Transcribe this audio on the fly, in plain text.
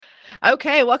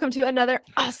Okay, welcome to another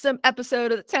awesome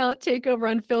episode of the Talent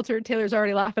Takeover Unfiltered. Taylor's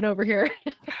already laughing over here.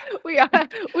 we are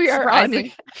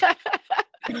Surprising.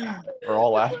 We're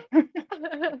all laughing.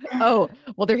 Oh,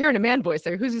 well, they're hearing a man voice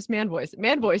there. Who's this man voice?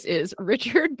 Man voice is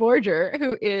Richard Borger,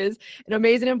 who is an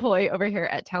amazing employee over here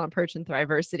at Talent Perch and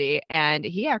Thriversity. And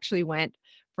he actually went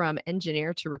from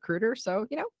engineer to recruiter. So,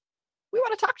 we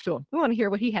want to talk to him. We want to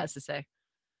hear what he has to say.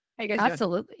 How you guys doing?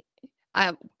 Absolutely.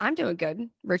 I'm doing good.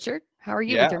 Richard, how are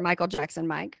you with your Michael Jackson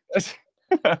mic?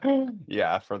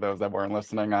 Yeah, for those that weren't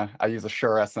listening, I use a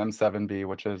Shure SM7B,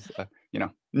 which is a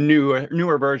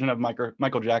newer version of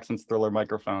Michael Jackson's Thriller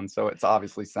microphone. So it's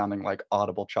obviously sounding like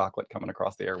audible chocolate coming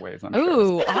across the airwaves. I'm sure.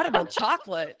 Ooh, audible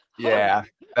chocolate. Yeah,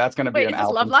 that's going to be an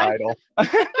album title.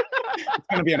 It's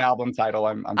going to be an album title.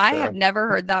 I'm sure. I have never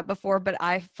heard that before, but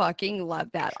I fucking love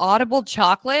that. Audible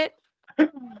chocolate.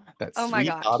 That oh sweet my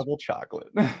gosh. audible chocolate.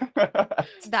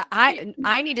 That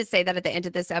I need to say that at the end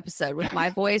of this episode with my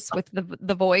voice, with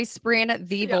the voice, Brianna,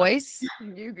 the voice.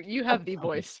 You have the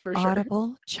voice for sure.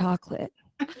 Audible chocolate.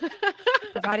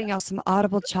 Providing y'all some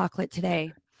audible chocolate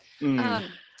today. But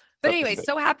anyway,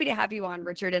 so happy to have you on,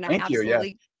 Richard, and I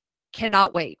absolutely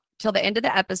cannot wait till the end of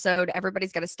the episode.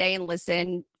 Everybody's got to stay and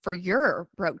listen for your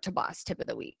broke to boss tip of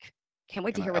the week. Can't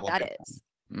wait to hear what that is.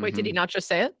 Wait, did he not just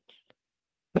say it?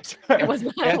 It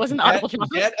wasn't audible chocolate.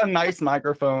 Get a nice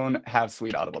microphone, have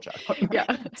sweet audible chocolate.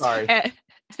 Yeah. Sorry.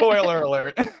 Spoiler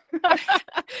alert.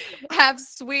 Have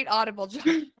sweet audible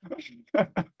chocolate.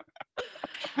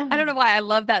 I don't know why I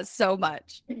love that so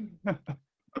much.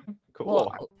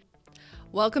 Cool.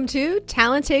 Welcome to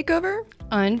Talent Takeover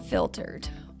Unfiltered.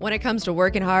 When it comes to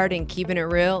working hard and keeping it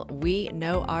real, we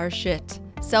know our shit.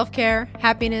 Self-care,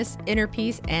 happiness, inner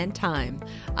peace, and time.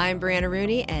 I'm Brianna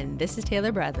Rooney, and this is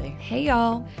Taylor Bradley. Hey,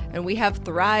 y'all. And we have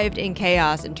thrived in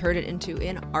chaos and turned it into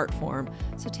an art form.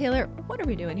 So, Taylor, what are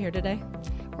we doing here today?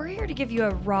 We're here to give you a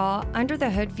raw,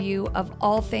 under-the-hood view of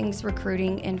all things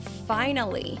recruiting and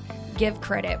finally give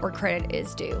credit where credit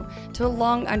is due to a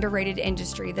long underrated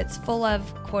industry that's full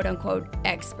of quote-unquote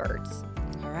experts.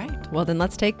 All right. Well, then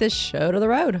let's take this show to the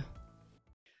road.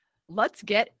 Let's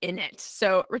get in it.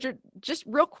 So, Richard, just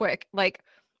real quick,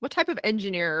 what type of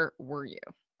engineer were you?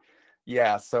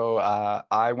 Yeah, so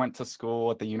I went to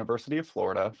school at the University of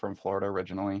Florida, from Florida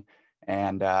originally.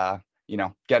 And,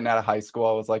 getting out of high school,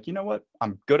 I was like, you know what?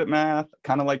 I'm good at math,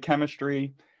 kind of like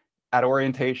chemistry. At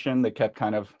orientation, they kept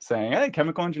kind of saying, hey,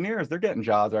 chemical engineers, they're getting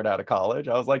jobs right out of college.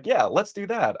 I was like, yeah, let's do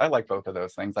that. I like both of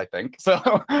those things, I think. So,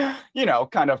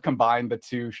 kind of combined the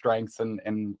two strengths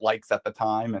and likes at the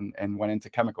time and went into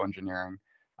chemical engineering.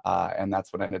 And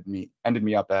that's what ended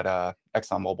me up at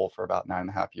ExxonMobil for about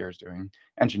 9.5 years doing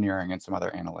engineering and some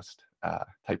other analyst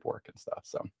type work and stuff.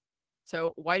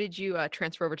 So why did you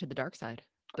transfer over to the dark side?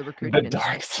 The recruiting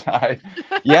industry? Dark side.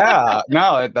 Yeah,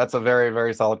 no, that's a very,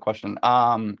 very solid question.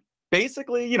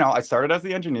 Basically, I started as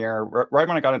the engineer. Right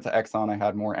when I got into Exxon, I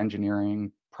had more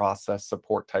engineering, process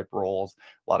support type roles,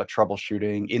 a lot of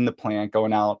troubleshooting in the plant,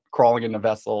 going out, crawling into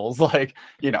vessels,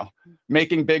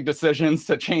 making big decisions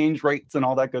to change rates and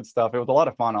all that good stuff. It was a lot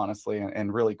of fun, honestly,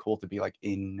 and really cool to be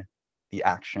in the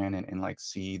action and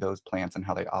see those plants and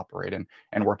how they operate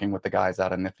and working with the guys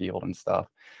out in the field and stuff.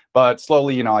 But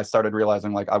slowly, I started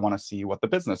realizing I want to see what the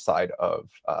business side of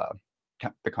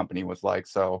the company was like.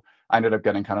 So I ended up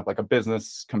getting kind of a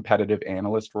business competitive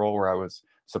analyst role where I was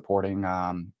supporting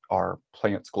our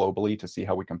plants globally to see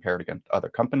how we compared against other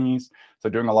companies. So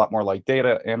doing a lot more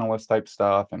data analyst type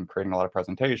stuff and creating a lot of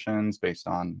presentations based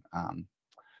on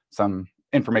some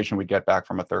information we get back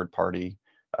from a third party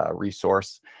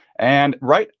resource. And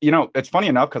it's funny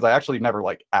enough because I actually never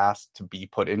asked to be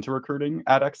put into recruiting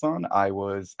at Exxon. I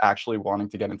was actually wanting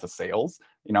to get into sales.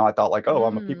 I thought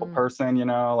I'm a people person,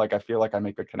 I feel like I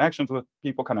make good connections with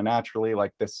people kind of naturally,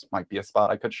 this might be a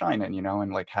spot I could shine in,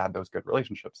 and had those good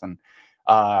relationships. And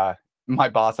my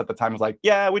boss at the time was like,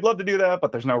 yeah, we'd love to do that,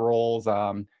 but there's no roles.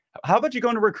 How about you go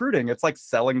into recruiting? It's like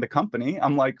selling the company.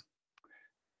 I'm like,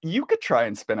 you could try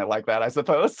and spin it like that, I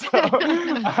suppose. So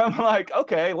I'm like,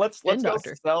 okay, let's go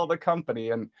sell the company.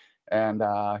 And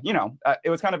it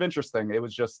was kind of interesting. It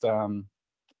was just,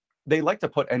 they like to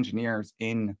put engineers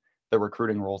in the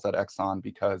recruiting roles at Exxon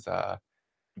because,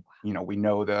 we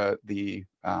know the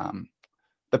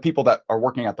people that are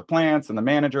working at the plants and the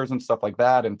managers and stuff like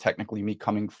that. And technically me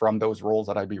coming from those roles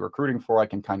that I'd be recruiting for, I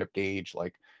can kind of gauge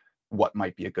what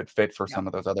might be a good fit for some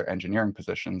of those other engineering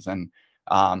positions. And,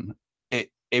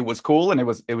 it was cool and it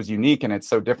was unique, and it's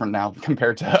so different now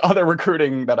compared to other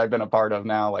recruiting that I've been a part of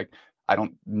now. I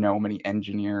don't know many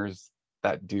engineers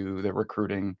that do the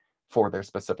recruiting for their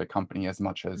specific company as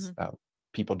much as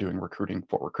people doing recruiting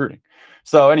for recruiting.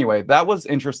 So anyway, that was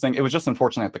interesting. It was just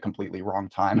unfortunate at the completely wrong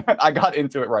time. I got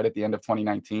into it right at the end of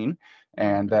 2019,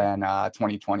 and then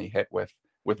 2020 hit with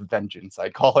vengeance, I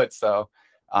call it. So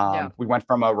we went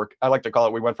from I like to call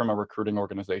it, we went from a recruiting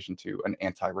organization to an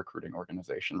anti-recruiting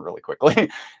organization really quickly,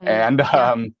 and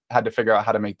had to figure out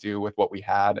how to make do with what we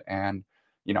had. And,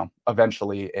 you know,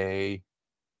 eventually a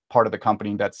part of the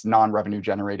company that's non-revenue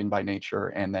generating by nature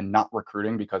and then not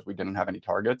recruiting because we didn't have any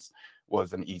targets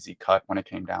was an easy cut when it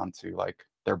came down to like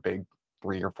their big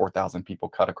 3,000 or 4,000 people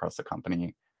cut across the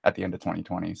company at the end of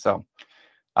 2020. So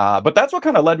but that's what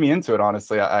kind of led me into it,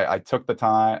 honestly. I took the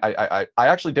time. I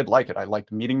actually did like it. I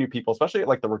liked meeting new people, especially at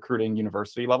like the recruiting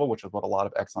university level, which is what a lot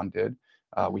of Exxon did.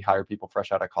 We hired people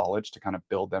fresh out of college to kind of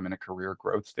build them in a career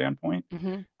growth standpoint.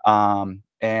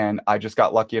 And I just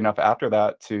got lucky enough after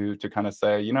that to kind of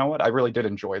say, you know what, I really did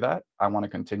enjoy that. I want to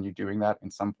continue doing that in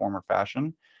some form or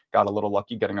fashion. Got a little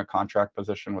lucky getting a contract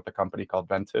position with a company called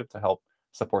Ventive to help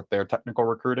support their technical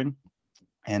recruiting.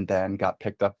 And then got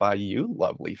picked up by you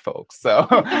lovely folks. So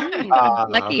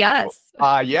lucky us.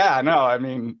 Yeah, no, I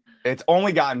mean, it's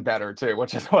only gotten better too,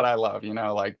 which is what I love, you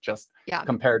know, like just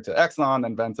compared to Exxon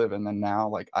and Ventive. And then now,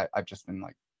 like, I've just been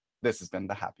like, this has been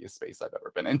the happiest space I've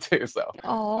ever been into. So,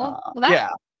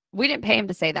 we didn't pay him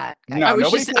to say that. No, I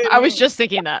was just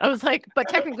thinking that. I was like, but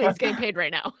technically he's getting paid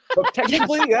right now. But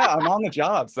technically, yeah, I'm on the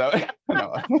job. So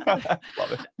no, love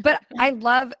it. But I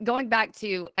love going back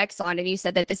to Exxon, and you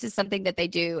said that this is something that they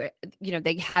do. You know,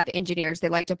 they have engineers. They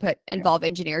like to involve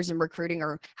engineers in recruiting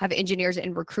or have engineers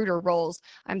in recruiter roles.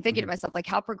 I'm thinking to myself, like,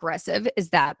 how progressive is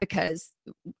that because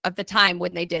of the time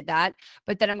when they did that?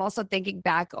 But then I'm also thinking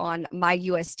back on my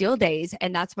US Steel days,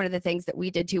 and that's one of the things that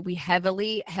we did too. We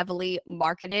heavily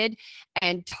marketed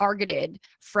and targeted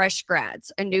fresh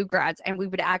grads and new grads. And we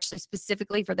would actually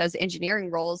specifically for those engineering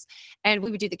roles, and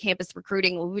we would do the campus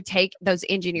recruiting. We would take those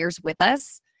engineers with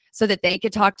us so that they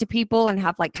could talk to people and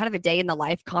have like kind of a day in the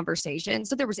life conversation.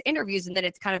 So there was interviews and then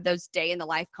it's kind of those day in the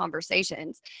life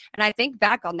conversations. And I think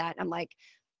back on that, I'm like,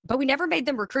 but we never made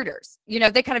them recruiters. You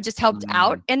know, they kind of just helped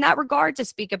out in that regard to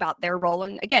speak about their role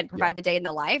and again, provide a day in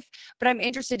the life. But I'm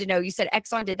interested to know, you said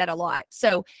Exxon did that a lot.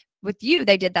 So with you,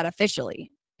 they did that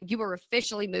officially. You were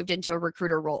officially moved into a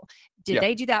recruiter role. Did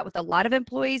they do that with a lot of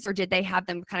employees or did they have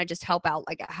them kind of just help out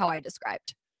like how I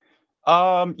described?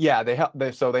 Yeah, they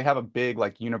have a big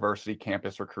like university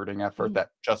campus recruiting effort that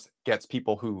just gets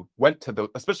people who went to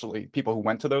especially people who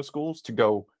went to those schools to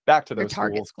go back to those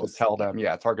schools to tell them,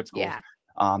 target schools.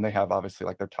 They have obviously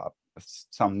like their top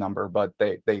some number, but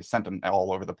they sent them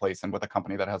all over the place. And with a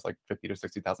company that has like 50 to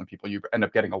 60,000 people, you end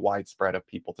up getting a wide spread of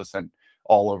people to send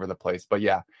all over the place. But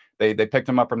yeah, they picked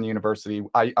them up from the university.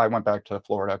 I went back to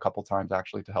Florida a couple times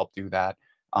actually to help do that.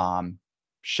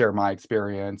 Share my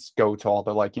experience, go to all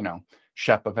the like, you know,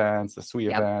 SHEP events, the SWE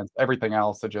events, everything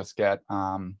else to just get,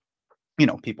 you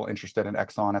know, people interested in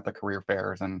Exxon at the career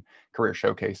fairs and career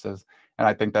showcases. And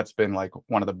I think that's been like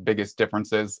one of the biggest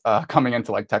differences coming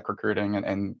into like tech recruiting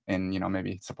and, you know,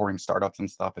 maybe supporting startups and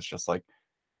stuff. It's just like,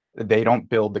 they don't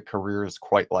build the careers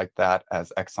quite like that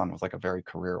as Exxon was like a very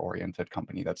career oriented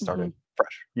company that started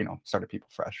fresh, you know, started people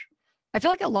fresh. I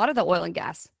feel like a lot of the oil and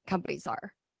gas companies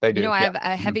are. They do. You know, I have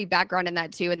a heavy background in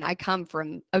that too. And I come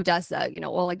from Odessa, you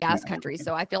know, oil and gas country.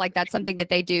 So I feel like that's something that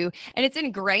they do and it's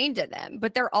ingrained in them,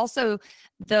 but they're also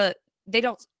they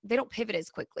don't pivot as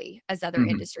quickly as other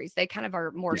industries. They kind of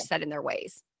are more set in their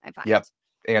ways, I find.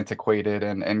 Antiquated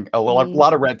and a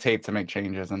lot of red tape to make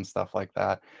changes and stuff like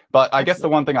that. But I guess the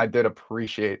one thing I did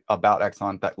appreciate about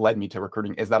Exxon that led me to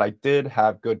recruiting is that I did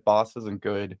have good bosses and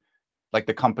good, like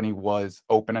the company was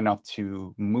open enough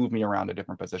to move me around to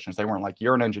different positions. They weren't like,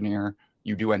 you're an engineer,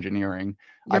 you do engineering.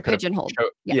 You're pigeonholed.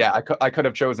 I could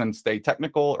have chosen stay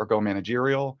technical or go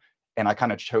managerial. And I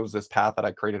kind of chose this path that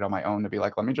I created on my own to be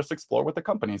like, let me just explore what the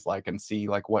company's like and see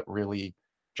like what really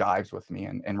jives with me.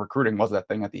 And recruiting was that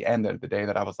thing at the end of the day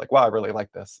that I was like, wow, I really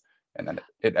like this. And then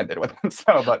it ended with it.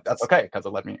 So, but that's okay because it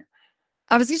led me here.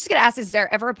 I was just going to ask, is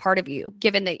there ever a part of you,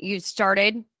 given that you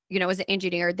started, you know, as an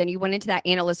engineer, then you went into that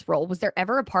analyst role. Was there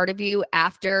ever a part of you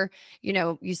after, you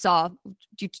know, you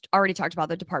already talked about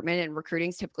the department and recruiting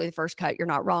is typically the first cut. You're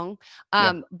not wrong.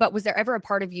 But was there ever a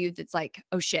part of you that's like,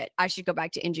 oh shit, I should go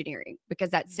back to engineering because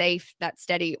that's safe, that's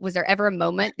steady. Was there ever a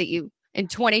moment that you in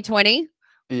 2020?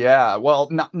 Yeah, well,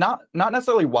 not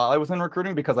necessarily while I was in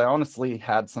recruiting, because I honestly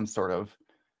had some sort of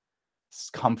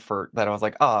comfort that I was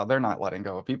like, they're not letting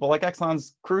go of people. Like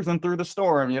Exxon's cruising through the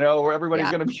storm, you know, where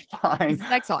everybody's gonna be fine.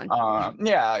 Exxon.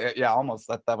 Almost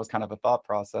that was kind of a thought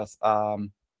process.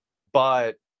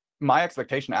 But my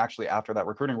expectation actually after that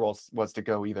recruiting role was to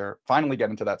go either finally get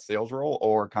into that sales role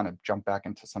or kind of jump back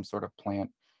into some sort of plant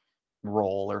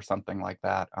role or something like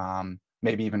that.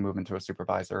 Maybe even move into a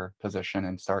supervisor position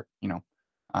and start,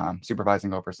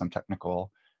 supervising over some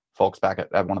technical folks back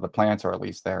at one of the plants, or at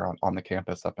least there on the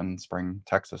campus up in Spring,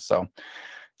 Texas. So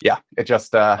yeah, it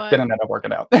just didn't end up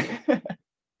working out.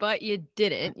 But you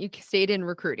didn't. You stayed in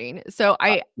recruiting. So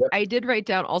I did write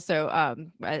down also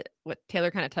what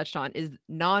Taylor kind of touched on is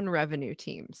non-revenue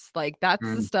teams. Like that's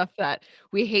the stuff that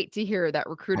we hate to hear, that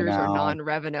recruiters are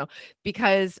non-revenue,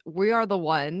 because we are the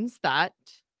ones that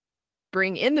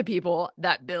bring in the people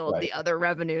that build the other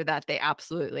revenue that they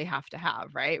absolutely have to have,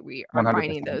 right? We are 100%.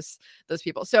 Finding those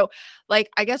people. So like,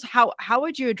 I guess how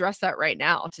would you address that right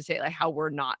now to say like how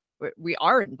we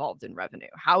are involved in revenue?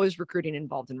 How is recruiting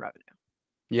involved in revenue?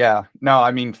 Yeah, no,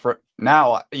 I mean, for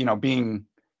now, being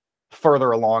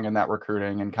further along in that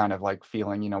recruiting and kind of like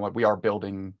feeling, what we are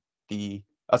building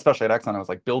especially at Exxon, I was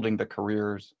like building the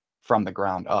careers from the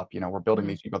ground up. We're building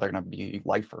these people that are going to be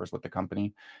lifers with the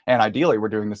company. And ideally, we're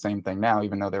doing the same thing now,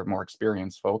 even though they're more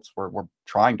experienced folks. We're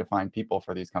trying to find people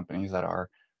for these companies that are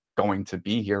going to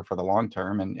be here for the long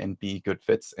term and be good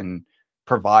fits and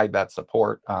provide that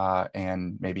support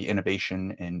and maybe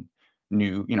innovation and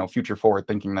new, future forward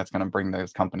thinking that's going to bring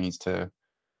those companies to,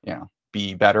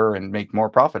 be better and make more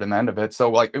profit in the end of it. So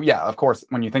like, yeah, of course,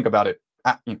 when you think about it,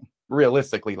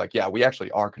 realistically, like, yeah, we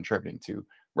actually are contributing to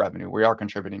revenue. We are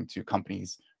contributing to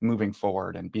companies moving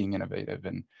forward and being innovative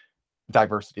and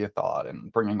diversity of thought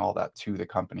and bringing all that to the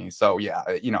company. So yeah,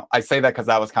 I say that because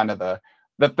that was kind of the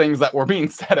things that were being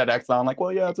said at Exxon, like,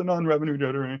 well, yeah, it's a non-revenue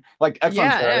generator. Like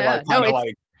Exxon's very like kind of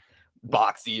like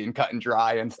boxy and cut and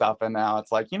dry and stuff, and now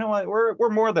it's like, you know what, we're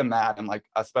more than that. And like,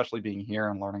 especially being here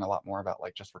and learning a lot more about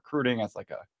like just recruiting as like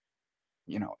a,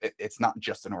 it's not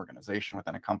just an organization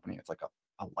within a company, it's like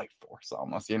a life force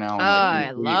almost, and like, I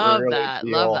love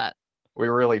that. We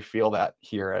really feel that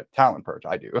here at Talent Perch.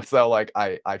 I do. So like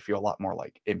I feel a lot more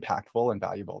like impactful and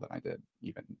valuable than I did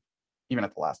even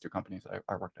at the last two companies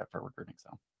I worked at for recruiting.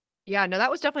 So yeah, no, that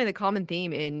was definitely the common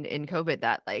theme in COVID,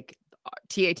 that like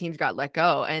TA teams got let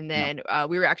go. And then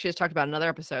we were actually just talking about another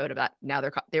episode about now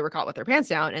they were caught with their pants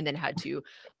down and then had to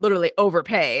literally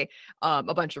overpay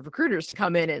a bunch of recruiters to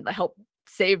come in and help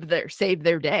save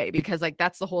their day, because like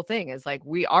that's the whole thing, is like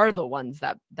we are the ones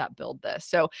that build this.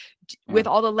 So with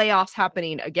all the layoffs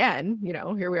happening again,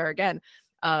 here we are again,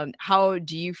 how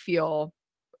do you feel,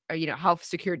 or, how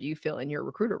secure do you feel in your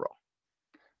recruiter role?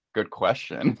 Good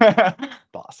question.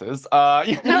 Bosses.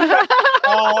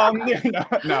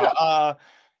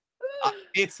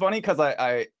 It's funny because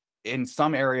I in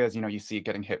some areas, you see it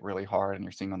getting hit really hard, and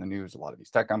you're seeing on the news a lot of these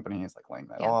tech companies like laying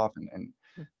that off, and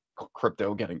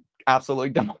crypto getting absolutely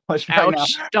demolished. Ouch! Right now.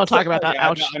 Don't talk about that. Yeah,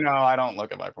 ouch! No, I don't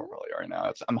look at my portfolio right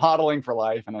now. I'm hodling for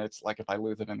life, and it's like if I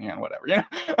lose it in the end, whatever.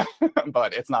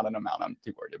 But it's not an amount I'm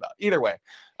too worried about either way.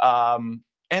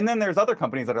 And then there's other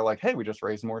companies that are like, hey, we just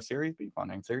raised more Series B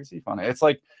funding, Series C funding. It's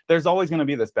like there's always going to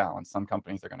be this balance. Some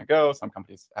companies are going to go, some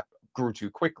companies grew too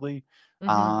quickly.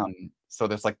 So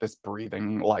there's like this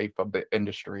breathing life of the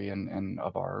industry and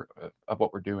of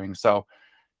what we're doing. So,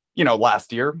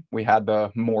 last year we had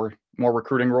the more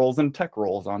recruiting roles and tech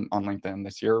roles on LinkedIn.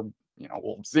 This year,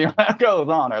 we'll see how that goes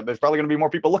on. There's probably going to be more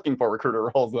people looking for recruiter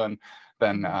roles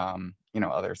than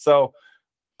others. So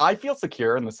I feel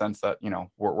secure in the sense that,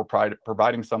 we're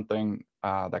providing something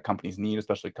that companies need,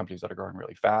 especially companies that are growing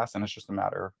really fast. And it's just a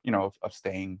matter, of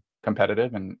staying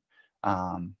competitive and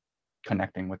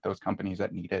connecting with those companies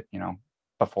that need it,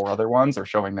 before other ones, or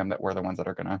showing them that we're the ones that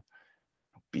are going to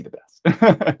be the best.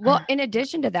 Well, in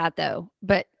addition to that, though,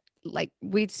 but like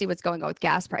we see what's going on with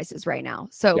gas prices right now.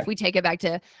 So if we take it back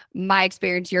to my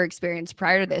experience, your experience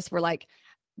prior to this, we're like,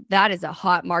 that is a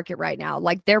hot market right now.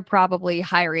 Like they're probably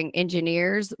hiring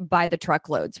engineers by the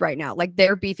truckloads right now. Like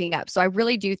they're beefing up. So I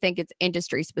really do think it's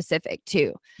industry specific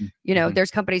too. There's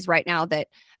companies right now that,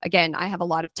 again, I have a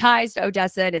lot of ties to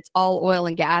Odessa, and it's all oil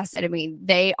and gas. And I mean,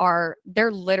 they're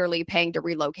literally paying to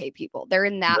relocate people. They're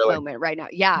in that moment right now.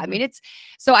 Yeah. I mean,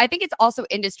 so I think it's also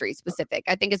industry specific.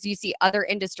 I think as you see other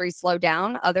industries slow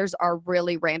down, others are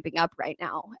really ramping up right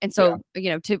now. And so,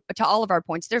 to all of our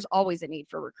points, there's always a need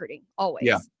for recruiting. Always.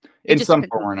 Yeah. In some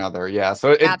form or another. Yeah.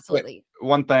 So absolutely.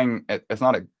 One thing,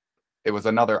 it was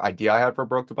another idea I had for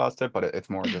Broke to Boss tip, but it's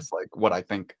more just like what I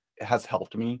think has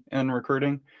helped me in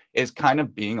recruiting is kind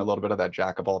of being a little bit of that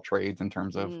jack of all trades in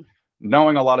terms of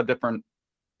knowing a lot of different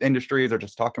industries, or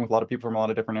just talking with a lot of people from a lot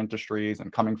of different industries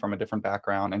and coming from a different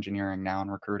background, engineering now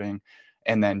and recruiting.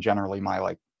 And then generally my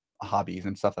like hobbies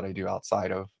and stuff that I do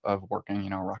outside of working,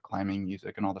 rock climbing,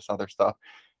 music, and all this other stuff.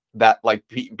 That like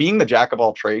being the jack of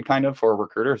all trade kind of for a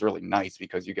recruiter is really nice,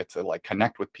 because you get to like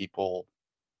connect with people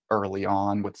early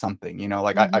on with something, you know,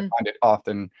 like I find it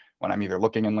often when I'm either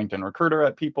looking in LinkedIn Recruiter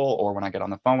at people or when I get on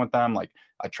the phone with them, like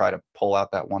I try to pull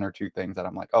out that one or two things that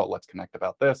I'm like, oh, let's connect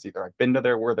about this. Either I've been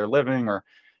to where they're living, or,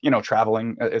 you know,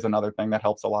 traveling is another thing that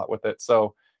helps a lot with it.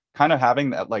 So kind of having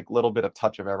that like little bit of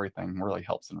touch of everything really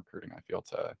helps in recruiting, I feel,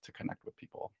 to connect with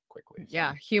people quickly. So.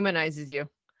 Yeah, humanizes you.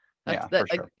 That's for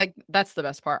sure. like that's the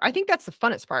best part. I think that's the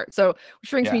funnest part. So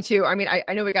which brings me to, I mean,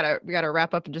 I know we gotta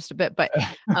wrap up in just a bit, but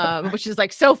which is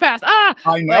like so fast.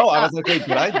 I know. I was like, wait,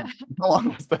 how long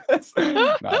was this?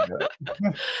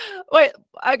 Wait,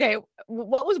 okay.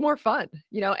 What was more fun?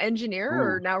 You know, engineer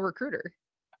or now recruiter?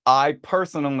 I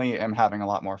personally am having a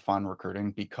lot more fun recruiting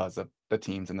because of the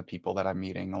teams and the people that I'm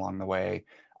meeting along the way.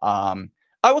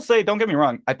 I will say, don't get me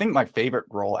wrong, I think my favorite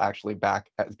role actually back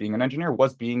as being an engineer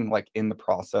was being like in the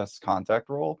process contact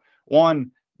role. One,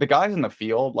 the guys in the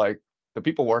field, like the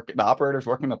people the operators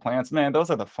working the plants, man, those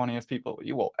are the funniest people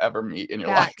you will ever meet in your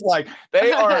life. Like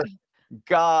they are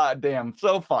goddamn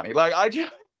so funny. Like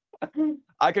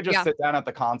I could just sit down at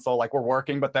the console, like we're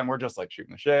working, but then we're just like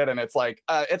shooting the shit. And it's like,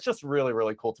 it's just really,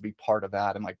 really cool to be part of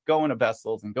that and like go into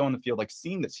vessels and go in the field, like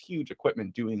seeing this huge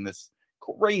equipment doing this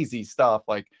crazy stuff.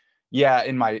 Like, yeah,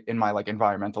 in my like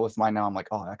environmentalist mind now, I'm like,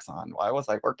 oh, Exxon, why was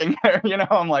I working there? You know,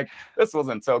 I'm like, this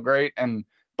wasn't so great.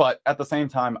 But at the same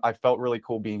time, I felt really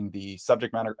cool being the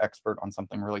subject matter expert on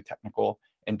something really technical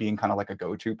and being kind of like a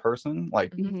go-to person,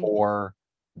 like for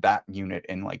that unit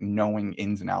and like knowing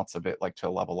ins and outs of it, like to a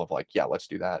level of like, yeah, let's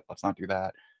do that. Let's not do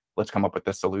that. Let's come up with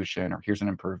this solution, or here's an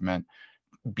improvement.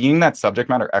 Being that subject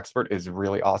matter expert is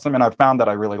really awesome. And I've found that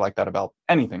I really like that about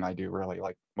anything I do, really,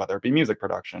 like whether it be music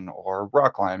production or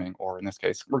rock climbing, or in this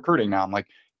case, recruiting. Now I'm like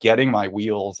getting my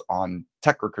wheels on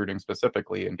tech recruiting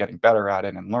specifically and getting better at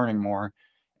it and learning more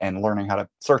and learning how to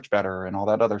search better and all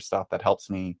that other stuff that helps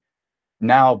me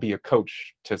now be a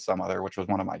coach to some other, which was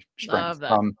one of my strengths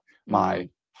from my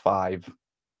 5,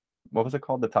 what was it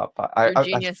called? The top 5.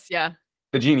 Genius.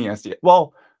 The Genius. Yeah.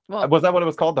 Well, was that what it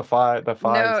was called? The five. No,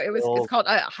 it's called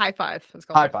High Five. It's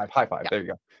called High Five. Yeah. There you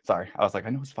go. Sorry, I was like, I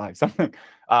know it's 5 something.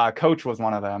 Coach was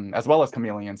one of them, as well as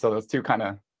Chameleon. So those two kind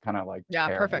of like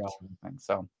perfect.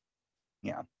 So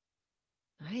yeah,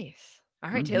 nice.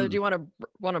 All right, Taylor, do you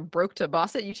want to broke to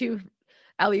boss it? You two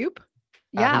alley-oop?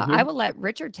 Yeah, I will let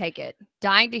Richard take it.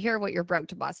 Dying to hear what your broke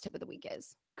to boss tip of the week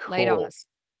is. Cool. Lay it on us.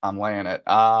 I'm laying it.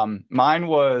 Mine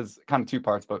was kind of 2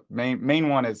 parts, but main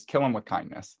one is kill 'em with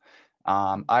kindness.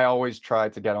 I always try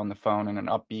to get on the phone in an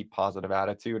upbeat, positive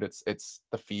attitude. It's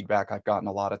the feedback I've gotten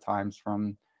a lot of times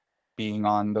from being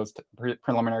on those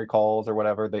preliminary calls or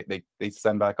whatever. They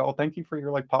send back, oh, thank you for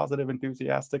your like positive,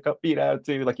 enthusiastic, upbeat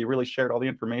attitude. Like you really shared all the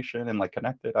information and like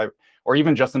connected. Or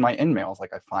even just in my in-mails,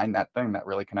 like I find that thing that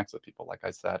really connects with people, like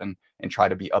I said, and try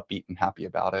to be upbeat and happy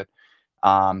about it.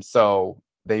 So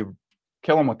they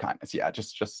kill them with kindness. Yeah,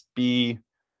 just be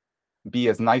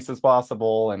as nice as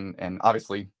possible, and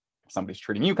obviously if somebody's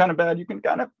treating you kind of bad, you can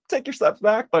kind of take your steps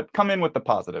back, but come in with the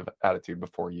positive attitude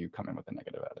before you come in with the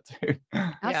negative attitude.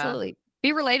 Absolutely.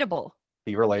 Be relatable.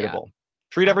 Yeah.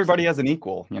 Treat everybody as an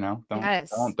equal, you know.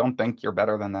 Don't think you're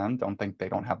better than them. Don't think they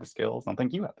don't have the skills. Don't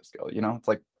think you have the skill. You know, it's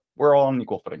like we're all on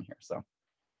equal footing here. So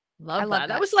I love that.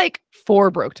 That was like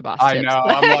 4 broke to boss tips. I know.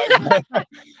 I'm like,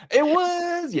 it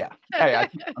was, yeah. Hey,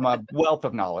 I'm a wealth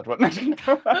of knowledge. What?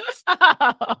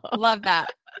 Love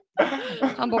that.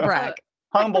 Humble brag.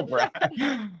 Humble brag.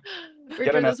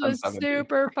 Richard, this was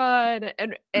super fun.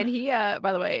 And he,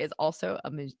 by the way, is also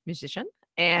a musician.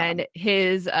 And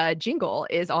his jingle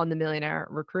is on the Millionaire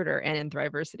Recruiter and in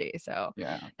Thriversity. So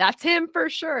that's him for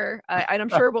sure. And I'm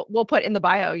sure we'll put in the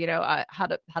bio, you know, how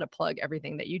to plug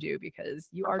everything that you do, because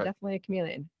you are definitely a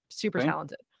chameleon, super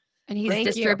talented. And he's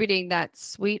distributing that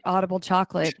sweet Audible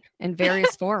chocolate in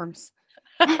various forms.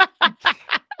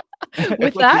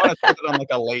 With that, you want to put it on like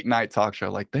a late night talk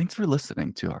show, like, thanks for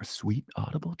listening to our sweet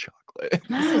Audible chocolate.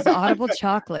 This is Audible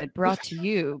chocolate brought to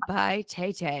you by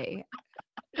Tay Tay.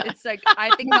 It's like,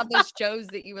 I think about those shows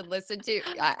that you would listen to.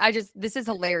 This is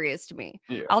hilarious to me.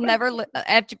 Yeah. I'll never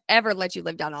ever let you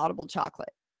live down Audible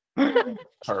chocolate.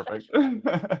 Perfect.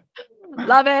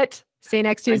 Love it. See you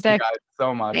next Tuesday. Thank you guys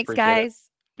so much. Thanks, guys.